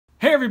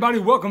Hey everybody,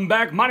 welcome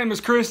back. My name is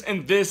Chris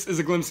and this is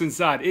A Glimpse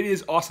Inside. It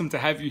is awesome to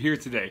have you here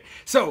today.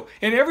 So,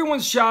 in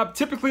everyone's shop,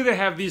 typically they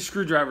have these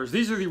screwdrivers.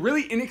 These are the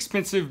really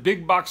inexpensive,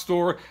 big box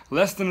store,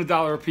 less than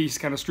 $1 a piece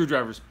kind of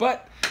screwdrivers.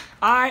 But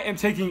I am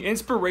taking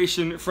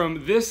inspiration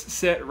from this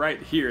set right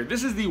here.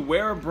 This is the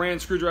Ware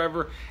brand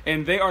screwdriver,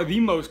 and they are the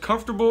most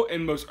comfortable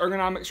and most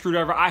ergonomic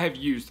screwdriver I have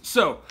used.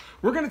 So,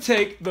 we're gonna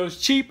take those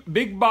cheap,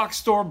 big box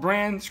store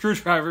brand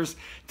screwdrivers,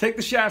 take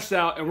the shafts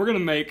out, and we're gonna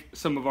make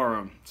some of our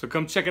own. So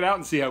come check it out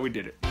and see how we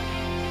did it.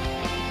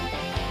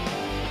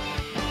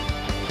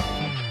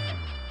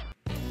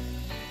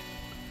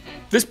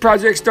 This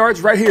project starts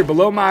right here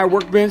below my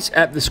workbench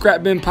at the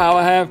scrap bin pile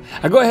I have.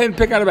 I go ahead and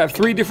pick out about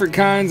 3 different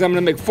kinds. I'm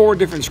gonna make 4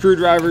 different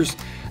screwdrivers.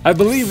 I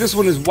believe this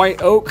one is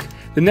white oak.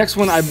 The next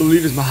one I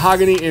believe is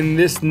mahogany, and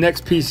this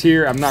next piece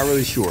here, I'm not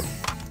really sure.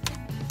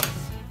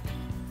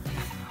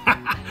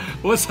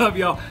 What's up,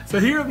 y'all? So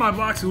here's my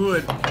box of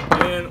wood,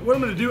 and what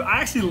I'm gonna do,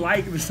 I actually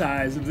like the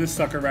size of this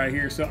sucker right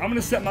here, so I'm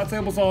gonna set my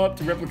table saw up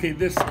to replicate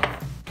this.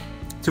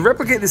 To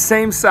replicate the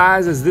same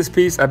size as this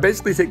piece, I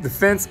basically take the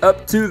fence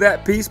up to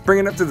that piece, bring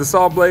it up to the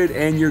saw blade,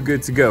 and you're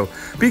good to go.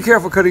 Be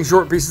careful cutting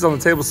short pieces on the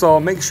table saw.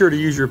 Make sure to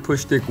use your push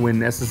stick when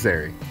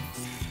necessary.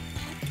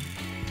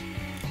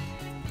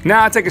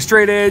 Now I take a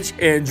straight edge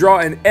and draw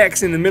an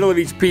X in the middle of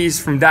each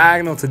piece from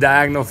diagonal to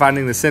diagonal,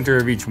 finding the center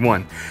of each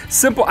one.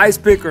 Simple ice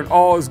pick or an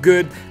awl is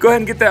good. Go ahead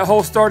and get that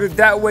hole started.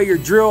 That way your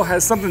drill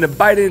has something to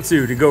bite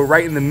into to go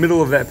right in the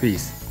middle of that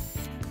piece.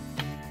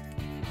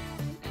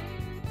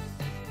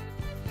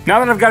 Now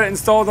that I've got it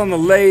installed on the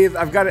lathe,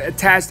 I've got it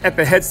attached at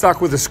the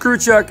headstock with a screw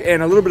chuck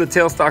and a little bit of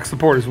tailstock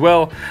support as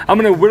well. I'm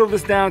gonna whittle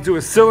this down to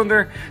a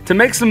cylinder. To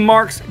make some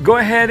marks, go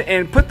ahead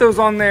and put those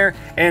on there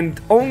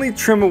and only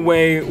trim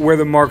away where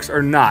the marks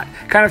are not.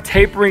 Kind of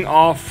tapering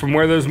off from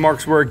where those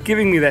marks were,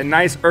 giving me that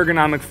nice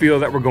ergonomic feel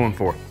that we're going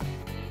for.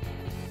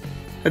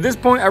 At this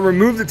point, I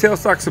removed the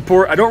tailstock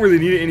support. I don't really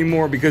need it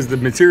anymore because the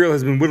material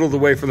has been whittled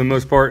away for the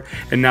most part,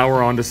 and now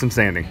we're on to some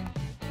sanding.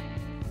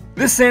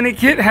 This sanding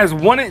kit has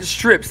 1-inch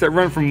strips that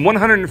run from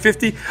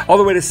 150 all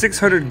the way to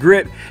 600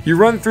 grit. You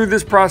run through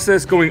this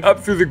process going up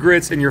through the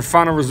grits, and your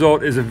final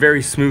result is a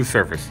very smooth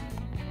surface.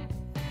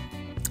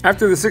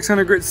 After the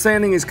 600 grit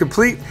sanding is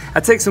complete, I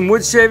take some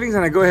wood shavings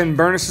and I go ahead and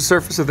burnish the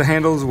surface of the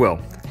handle as well.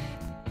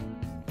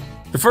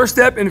 The first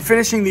step in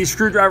finishing these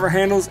screwdriver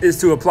handles is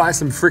to apply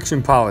some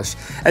friction polish.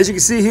 As you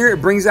can see here, it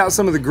brings out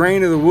some of the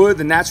grain of the wood,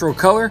 the natural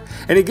color,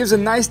 and it gives a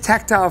nice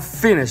tactile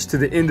finish to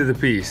the end of the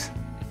piece.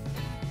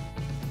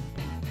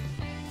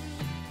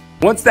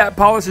 Once that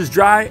polish is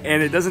dry,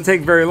 and it doesn't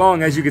take very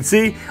long, as you can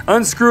see,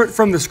 unscrew it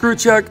from the screw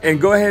chuck and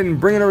go ahead and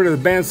bring it over to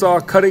the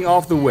bandsaw, cutting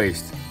off the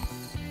waste.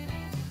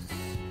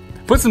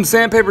 Put some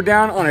sandpaper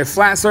down on a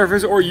flat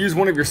surface or use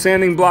one of your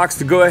sanding blocks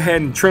to go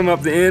ahead and trim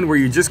up the end where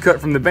you just cut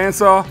from the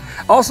bandsaw.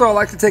 Also, I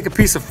like to take a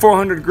piece of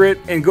 400 grit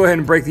and go ahead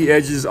and break the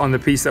edges on the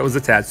piece that was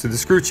attached to the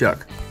screw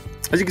chuck.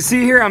 As you can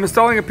see here, I'm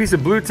installing a piece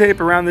of blue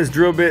tape around this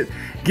drill bit,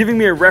 giving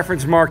me a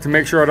reference mark to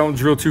make sure I don't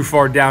drill too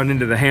far down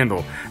into the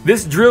handle.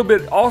 This drill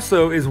bit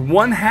also is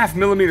 1/2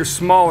 millimeter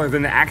smaller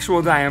than the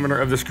actual diameter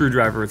of the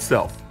screwdriver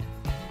itself.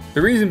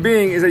 The reason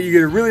being is that you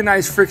get a really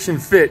nice friction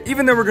fit,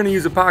 even though we're going to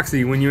use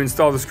epoxy when you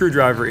install the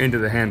screwdriver into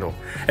the handle.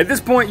 At this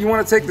point, you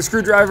want to take the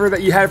screwdriver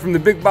that you had from the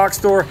big box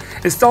store,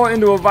 install it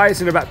into a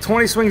vise in about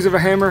 20 swings of a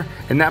hammer,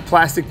 and that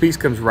plastic piece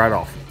comes right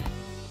off.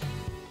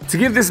 To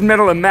give this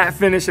metal a matte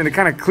finish and to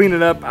kind of clean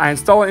it up, I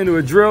install it into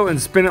a drill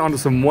and spin it onto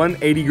some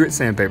 180 grit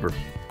sandpaper.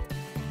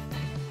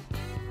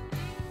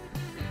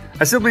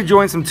 I simply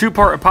join some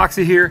 2-part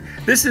epoxy here.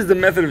 This is the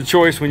method of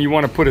choice when you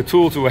want to put a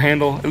tool to a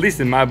handle, at least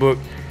in my book.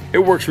 It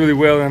works really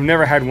well, and I've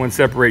never had one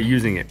separate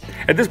using it.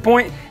 At this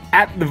point,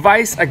 at the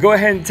vise, I go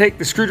ahead and take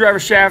the screwdriver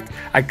shaft,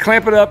 I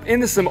clamp it up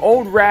into some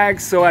old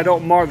rags so I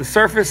don't mar the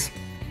surface,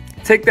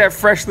 take that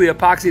freshly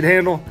epoxied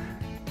handle,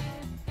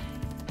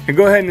 and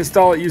go ahead and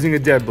install it using a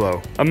dead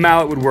blow. A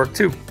mallet would work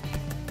too.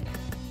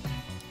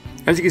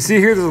 As you can see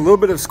here, there's a little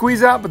bit of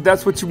squeeze out, but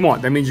that's what you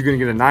want. That means you're gonna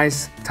get a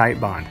nice,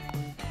 tight bond.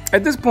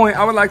 At this point,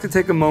 I would like to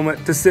take a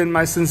moment to send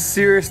my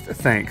sincerest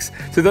thanks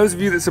to those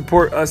of you that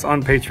support us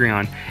on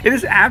Patreon. It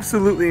is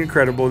absolutely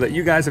incredible that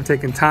you guys have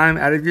taken time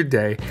out of your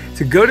day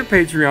to go to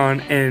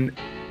Patreon and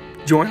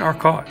join our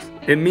cause.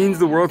 It means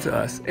the world to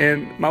us,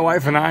 and my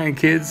wife and I and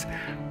kids,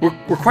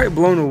 we're quite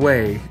blown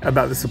away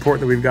about the support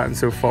that we've gotten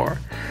so far.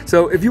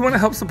 So if you want to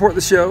help support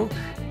the show,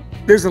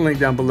 there's a link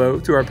down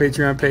below to our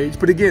Patreon page.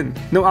 But again,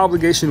 no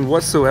obligation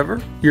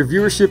whatsoever. Your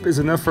viewership is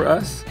enough for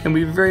us, and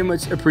we very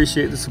much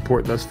appreciate the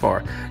support thus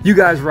far. You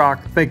guys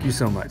rock. Thank you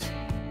so much.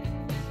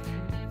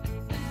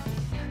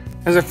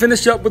 As I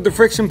finish up with the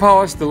friction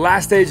polish, the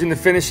last stage in the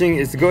finishing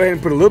is to go ahead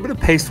and put a little bit of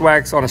paste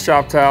wax on a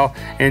shop towel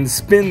and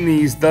spin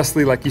these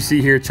thusly like you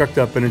see here, chucked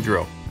up in a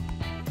drill.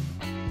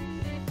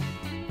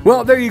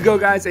 Well, there you go,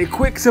 guys. A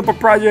quick, simple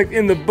project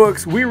in the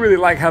books. We really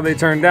like how they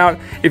turned out.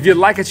 If you'd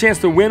like a chance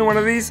to win one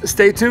of these,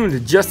 stay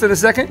tuned. Just in a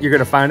second, you're going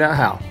to find out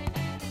how.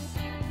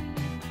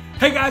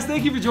 Hey guys,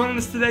 thank you for joining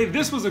us today.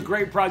 This was a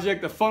great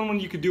project, a fun one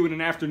you could do in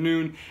an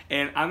afternoon,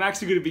 and I'm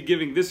actually going to be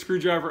giving this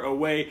screwdriver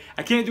away.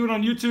 I can't do it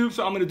on YouTube,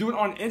 so I'm going to do it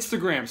on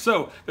Instagram.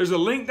 So there's a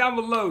link down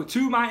below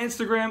to my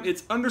Instagram.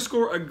 It's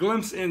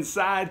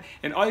 _a_glimpse_inside,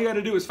 and all you got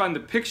to do is find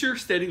the picture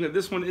stating that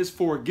this one is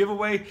for a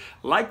giveaway,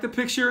 like the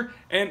picture,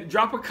 and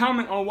drop a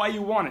comment on why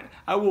you want it.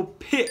 I will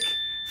pick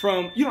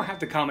from, you don't have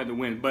to comment to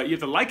win, but you have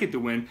to like it to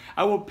win.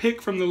 I will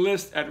pick from the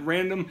list at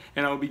random,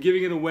 and I will be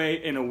giving it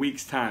away in a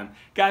week's time.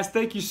 Guys,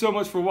 thank you so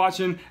much for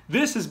watching.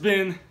 This has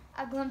been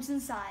A Glimpse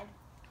Inside.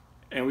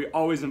 And we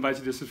always invite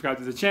you to subscribe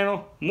to the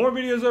channel. More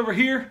videos over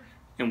here,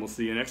 and we'll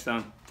see you next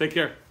time. Take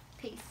care.